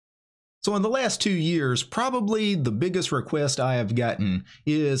So in the last 2 years, probably the biggest request I have gotten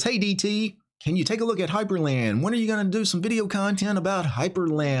is, hey DT, can you take a look at Hyprland? When are you going to do some video content about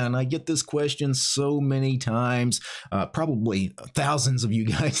Hyprland? I get this question so many times. Probably thousands of you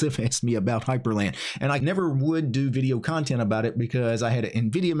guys have asked me about Hyprland. And I never would do video content about it because I had an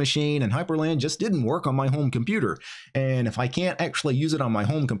NVIDIA machine and Hyprland just didn't work on my home computer. And if I can't actually use it on my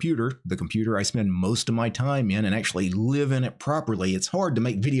home computer, the computer I spend most of my time in and actually live in it properly, it's hard to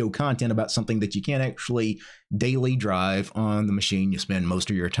make video content about something that you can't actually daily drive on the machine you spend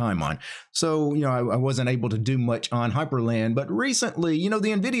most of your time on. So, I wasn't able to do much on Hyprland, but recently, the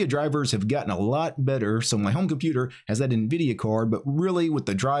NVIDIA drivers have gotten a lot better. So my home computer has that NVIDIA card, but really with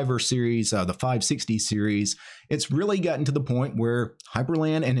the driver series, the 560 series, it's really gotten to the point where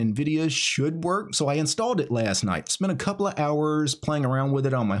Hyprland and NVIDIA should work. So I installed it last night, spent a couple of hours playing around with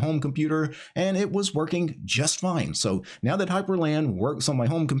it on my home computer, and it was working just fine. So now that Hyprland works on my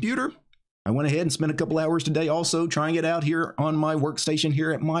home computer, I went ahead and spent a couple hours today also trying it out here on my workstation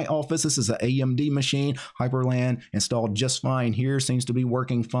here at my office. This is an AMD machine. Hyprland installed just fine here. Seems to be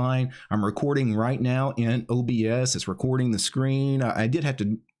working fine. I'm recording right now in OBS. It's recording the screen. I did have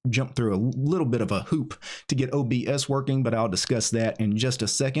to jump through a little bit of a hoop to get OBS working, but I'll discuss that in just a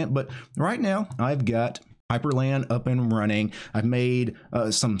second. But right now I've got Hyprland up and running. I've made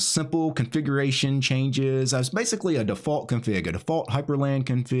some simple configuration changes. It's basically a default config, a default Hyprland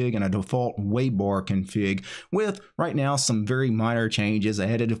config, and a default Waybar config with right now some very minor changes. I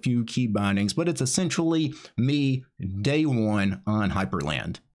added a few key bindings, but it's essentially me day one on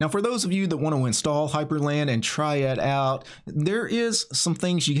Hyprland. Now, for those of you that want to install Hyprland and try it out, there is some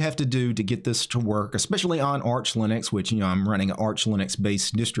things you have to do to get this to work, especially on Arch Linux, which, I'm running an Arch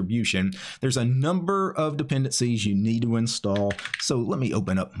Linux-based distribution. There's a number of dependencies you need to install. So let me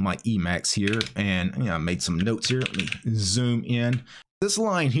open up my Emacs here, and I made some notes here. Let me zoom in. This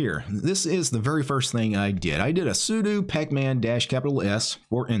line here, this is the very first thing I did. I did a sudo pacman-S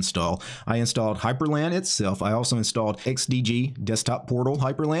for install. I installed Hyprland itself. I also installed XDG desktop portal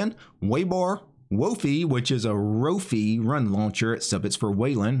Hyprland, Waybar, Wofi, which is a Rofi run launcher, except it's for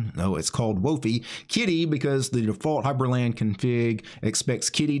Wayland. No, it's called Wofi. Kitty, because the default Hyprland config expects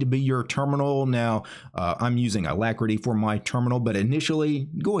Kitty to be your terminal. Now, I'm using Alacrity for my terminal, but initially,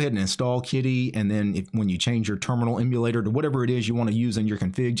 go ahead and install Kitty, and then when you change your terminal emulator to whatever it is you want to use in your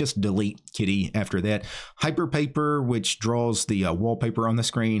config, just delete Kitty after that. Hyperpaper, which draws the wallpaper on the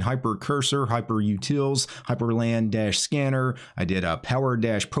screen. Hypercursor, Hyperutils, Hyprland-scanner. I did a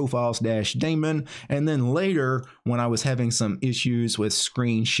power-profiles-daemon. And then later, when I was having some issues with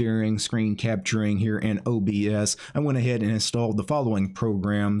screen sharing, screen capturing here in OBS, I went ahead and installed the following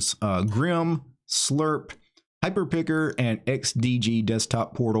programs: Grim, Slurp, Hyperpicker, and XDG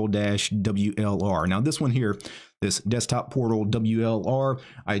Desktop Portal -WLR. Now this one here, this Desktop Portal WLR,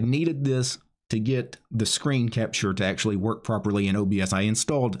 I needed this to get the screen capture to actually work properly in OBS. I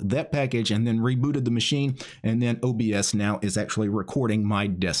installed that package and then rebooted the machine, and then OBS now is actually recording my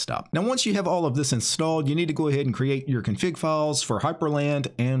desktop. Now, once you have all of this installed, you need to go ahead and create your config files for Hyprland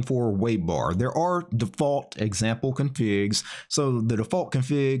and for Waybar. There are default example configs. So the default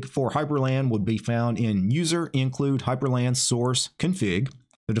config for Hyprland would be found in user include Hyprland source config.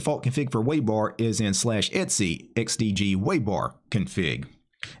 The default config for Waybar is in /etc xdg Waybar config.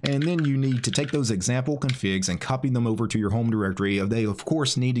 And then you need to take those example configs and copy them over to your home directory. They, of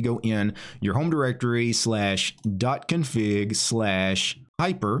course, need to go in your home directory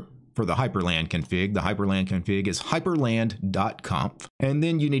 /.config/hyper for the Hyprland config. The Hyprland config is hyprland.conf. And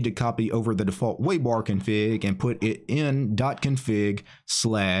then you need to copy over the default Waybar config and put it in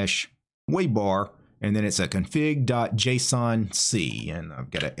 .config/Waybar. And then it's a config.jsonc, and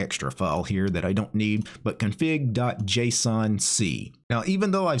I've got an extra file here that I don't need, but config.jsonc. Now, even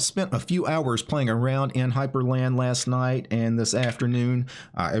though I've spent a few hours playing around in Hyprland last night and this afternoon,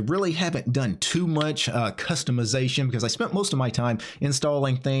 I really haven't done too much customization because I spent most of my time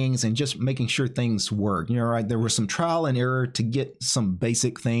installing things and just making sure things work. Right, there was some trial and error to get some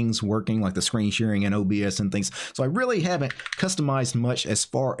basic things working, like the screen sharing and OBS and things. So I really haven't customized much as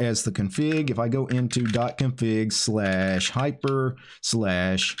far as the config. If I go into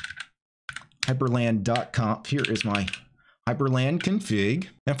 .config/hyper/hyprland.conf, here is my Hyprland config,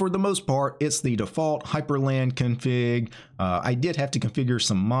 and for the most part, it's the default Hyprland config. I did have to configure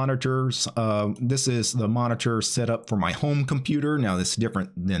some monitors. This is the monitor set up for my home computer. Now, this is different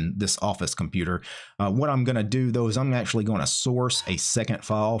than this office computer. What I'm going to do, though, is I'm actually going to source a second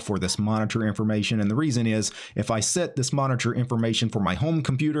file for this monitor information, and the reason is if I set this monitor information for my home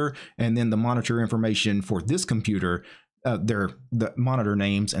computer and then the monitor information for this computer, the monitor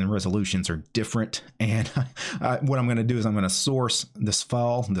names and resolutions are different, and what I'm going to do is I'm going to source this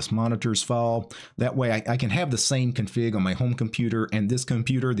file, this monitors file. That way I can have the same config on my home computer and this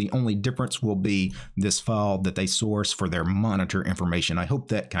computer. The only difference will be this file that they source for their monitor information. I hope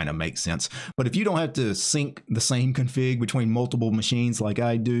that kind of makes sense. But if you don't have to sync the same config between multiple machines like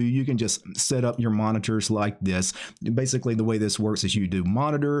I do, you can just set up your monitors like this. Basically, the way this works is you do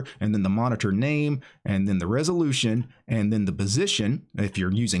monitor and then the monitor name and then the resolution and then the position if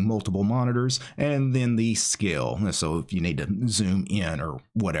you're using multiple monitors, and then the scale, so if you need to zoom in or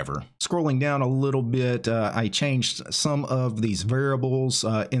whatever. Scrolling down a little bit, I changed some of these variables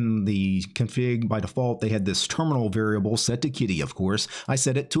in the config. By default, they had this terminal variable set to Kitty, of course. I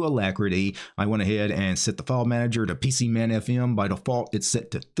set it to Alacrity. I went ahead and set the file manager to PCManFM. By default, it's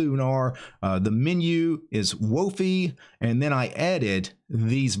set to Thunar. The menu is Wofi, and then I added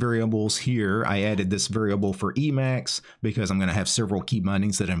these variables here. I added this variable for Emacs because I'm going to have several key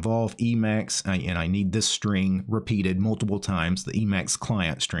bindings that involve Emacs, and I need this string repeated multiple times, the Emacs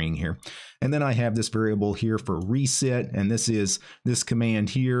client string here. And then I have this variable here for reset, and this is this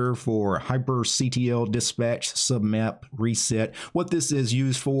command here for hyperctl dispatch submap reset. What this is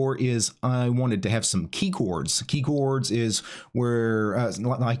used for is I wanted to have some key chords. Key chords is where,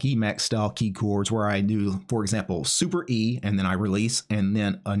 like Emacs style key chords, where I do, for example, super E, and then I release, and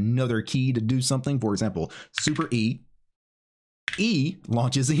then another key to do something. For example, super E. E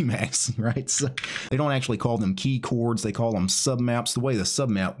launches Emacs, right? So they don't actually call them key chords, they call them submaps. The way the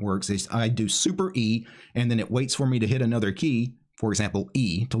submap works is I do super E, and then it waits for me to hit another key, for example,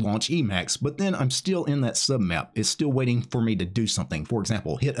 E, to launch Emacs, but then I'm still in that submap. It's still waiting for me to do something. For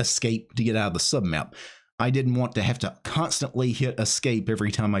example, hit escape to get out of the submap. I didn't want to have to constantly hit escape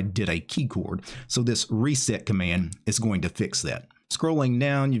every time I did a key chord, so this reset command is going to fix that. Scrolling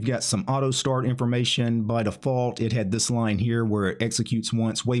down, you've got some auto start information. By default, it had this line here where it executes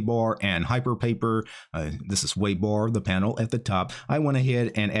once WAVAR and Hyperpaper. This is WAVAR, the panel at the top. I went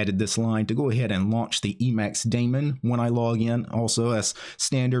ahead and added this line to go ahead and launch the Emacs daemon when I log in. Also, as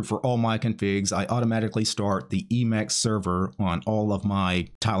standard for all my configs, I automatically start the Emacs server on all of my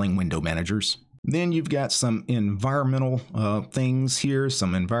tiling window managers. Then you've got some environmental things here,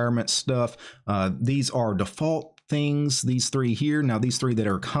 some environment stuff. These are default things, these three here. Now these three that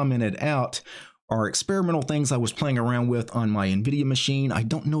are commented out are experimental things I was playing around with on my NVIDIA machine. I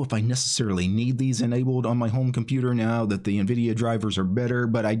don't know if I necessarily need these enabled on my home computer now that the NVIDIA drivers are better,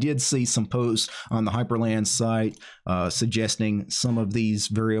 but I did see some posts on the Hyprland site suggesting some of these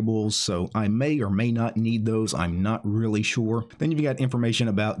variables, so I may or may not need those. I'm not really sure. Then you've got information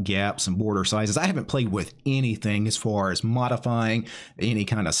about gaps and border sizes. I haven't played with anything as far as modifying any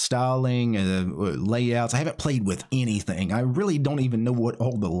kind of styling, layouts. I haven't played with anything. I really don't even know what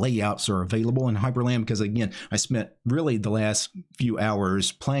all the layouts are available in Hyprland because, again, I spent really the last few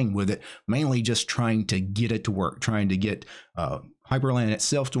hours playing with it, mainly just trying to get it to work, trying to get Hyprland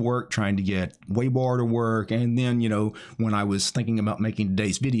itself to work, trying to get WAVAR to work, and then, you know, when I was thinking about making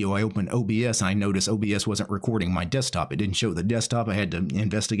today's video, I opened OBS and I noticed OBS wasn't recording my desktop. It didn't show the desktop. I had to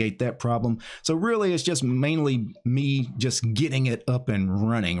investigate that problem. So really, it's just mainly me just getting it up and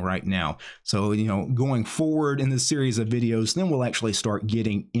running right now. So, you know, going forward in this series of videos, then we'll actually start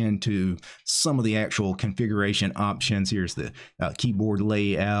getting into some of the actual configuration options. Here's the keyboard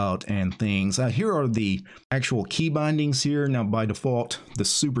layout and things. Here are the actual key bindings here. Now, by default, the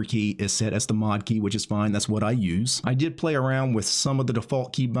super key is set as the mod key, which is fine. That's what I use. I did play around with some of the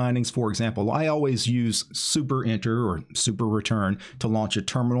default key bindings. For example, I always use super enter or super return to launch a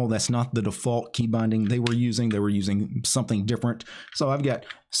terminal. That's not the default key binding they were using. They were using something different. So I've got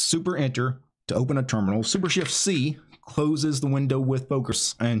super enter to open a terminal. Super shift C closes the window with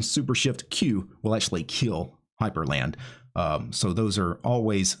focus, and super shift Q will actually kill Hyprland. So those are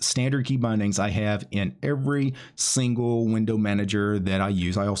always standard key bindings I have in every single window manager that I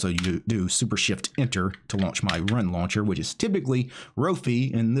use. I also do super shift enter to launch my run launcher, which is typically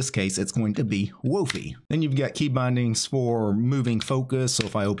Rofi. In this case, it's going to be Wofi. Then you've got key bindings for moving focus. So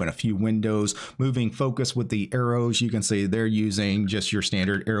if I open a few windows, moving focus with the arrows, you can see they're using just your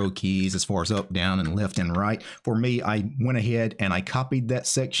standard arrow keys as far as up, down, and left and right. For me, I went ahead and I copied that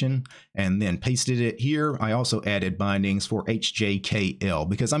section and then pasted it here. I also added bindings for HJKL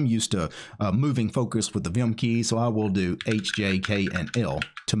because I'm used to moving focus with the Vim key, so I will do HJK and L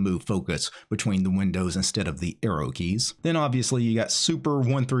to move focus between the windows instead of the arrow keys. Then obviously you got super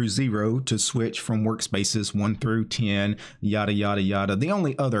 1 through 0 to switch from workspaces 1 through 10, yada yada yada. The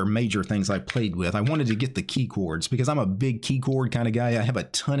only other major things I played with, I wanted to get the key chords because I'm a big key chord kind of guy. I have a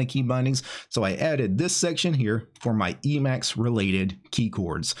ton of key bindings, so I added this section here for my Emacs related key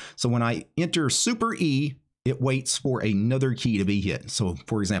chords. So when I enter super E, it waits for another key to be hit. So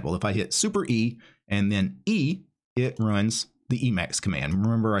for example, if I hit Super E and then E, it runs the Emacs command.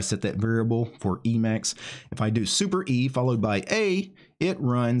 Remember, I set that variable for Emacs. If I do Super E followed by A, it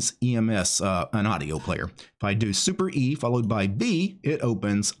runs EMS, an audio player. If I do Super E followed by B, it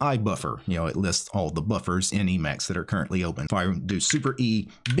opens iBuffer. You know, it lists all the buffers in Emacs that are currently open. If I do Super E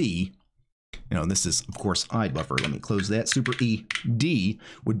B, you know, this is, of course, iBuffer. Let me close that. Super E D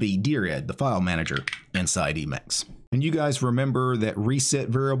would be DRED, the file manager inside Emacs. And you guys remember that reset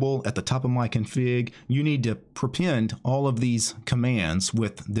variable at the top of my config. You need to prepend all of these commands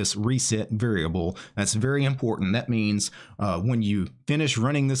with this reset variable. That's very important. That means when you finish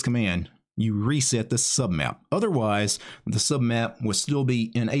running this command, you reset the submap. Otherwise, the submap would still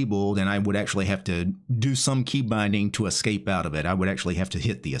be enabled and I would actually have to do some key binding to escape out of it. I would actually have to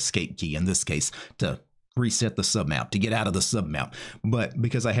hit the escape key in this case to reset the submap, to get out of the submap. But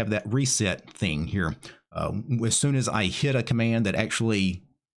because I have that reset thing here, as soon as I hit a command that actually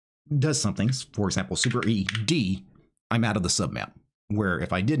does something, for example, Super E D, I'm out of the submap. Where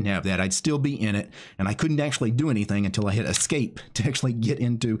if I didn't have that, I'd still be in it, and I couldn't actually do anything until I hit escape to actually get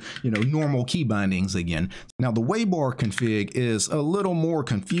into, you know, normal key bindings again. Now, the waybar config is a little more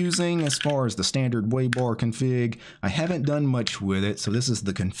confusing as far as the standard waybar config. I haven't done much with it, so this is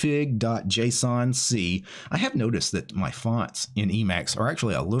the config.jsonc. I have noticed that my fonts in Emacs are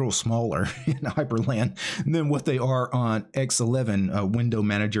actually a little smaller in Hyprland than what they are on X11 window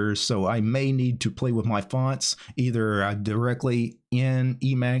managers, so I may need to play with my fonts either directly in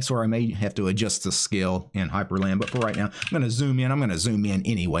Emacs, or I may have to adjust the scale in Hyprland. But for right now, I'm going to zoom in. I'm going to zoom in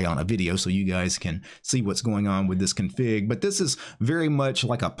anyway on a video so you guys can see what's going on with this config. But this is very much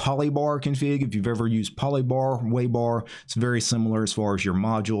like a polybar config. If you've ever used polybar, waybar, it's very similar as far as your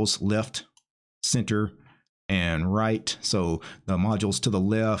modules, left, center, and right. So the modules to the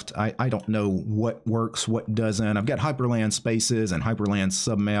left, I don't know what works, what doesn't. I've got Hyprland spaces and Hyprland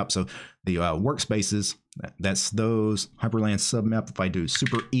submap. So the workspaces, that's those. Hyprland submap, if I do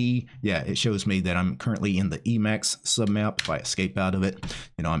Super E, yeah, it shows me that I'm currently in the Emacs submap. If I escape out of it,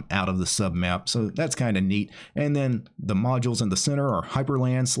 you know, I'm out of the submap. So that's kind of neat. And then the modules in the center are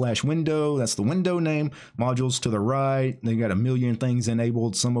Hyprland/window. That's the window name. Modules to the right, they got a million things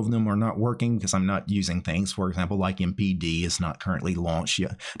enabled. Some of them are not working because I'm not using things. For example, like MPD is not currently launched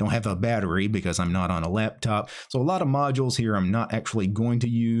yet. Don't have a battery because I'm not on a laptop. So a lot of modules here I'm not actually going to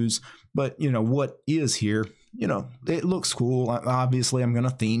use. But, you know, what is here, you know, it looks cool. Obviously, I'm going to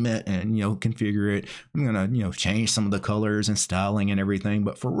theme it and, you know, configure it. I'm going to, you know, change some of the colors and styling and everything.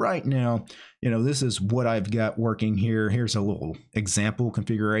 But for right now, you know, this is what I've got working here. Here's a little example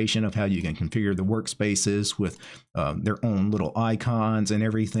configuration of how you can configure the workspaces with their own little icons and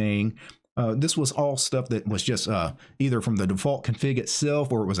everything. This was all stuff that was just either from the default config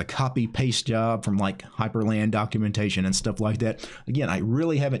itself, or it was a copy paste job from like Hyprland documentation and stuff like that. Again, I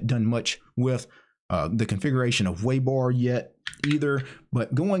really haven't done much with the configuration of waybar yet either,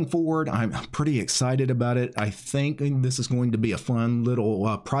 but going forward, I'm pretty excited about it. I think this is going to be a fun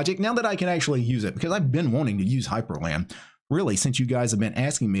little project now that I can actually use it, because I've been wanting to use Hyprland really since you guys have been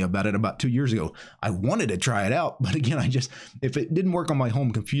asking me about it about 2 years ago. I wanted to try it out, but again, if it didn't work on my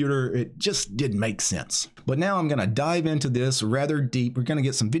home computer, it just didn't make sense. But now I'm going to dive into this rather deep. We're going to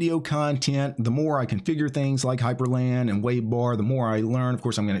get some video content. The more I configure things like Hyprland and waybar, the more I learn. Of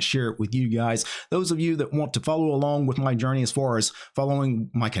course, I'm going to share it with you guys. Those of you that want to follow along with my journey as far as following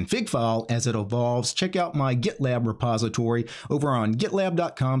my config file as it evolves, check out my GitLab repository over on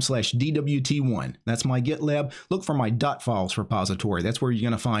gitlab.com/DWT1. That's my GitLab. Look for my .files repository. That's where you're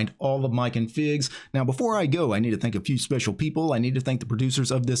going to find all of my configs. Now, before I go, I need to thank a few special people. I need to thank the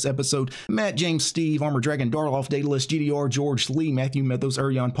producers of this episode: Matt, James, Steve, Armor Dragon, Darloff, Daedalus, GDR, George, Lee, Matthew, Methos,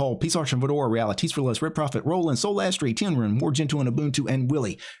 Arion, Paul, Peace Arch and Fedora, Realities for Less, Red Prophet, Roland, Soul Astray, Tenrin, More Gentle and Ubuntu, and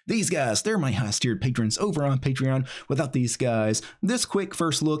Willie. These guys, they're my highest tiered patrons over on Patreon. Without these guys, this quick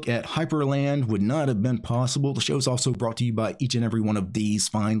first look at Hyprland would not have been possible. The show's also brought to you by each and every one of these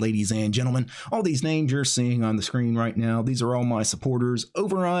fine ladies and gentlemen. All these names you're seeing on the screen right now, these are all my supporters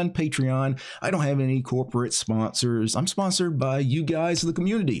over on Patreon. I don't have any corporate sponsors. I'm sponsored by you guys, the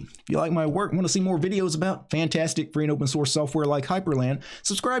community. If you like my work, want to see more videos about fantastic free and open source software like Hyprland,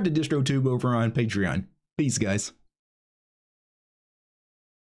 subscribe to DistroTube over on Patreon. Peace, guys.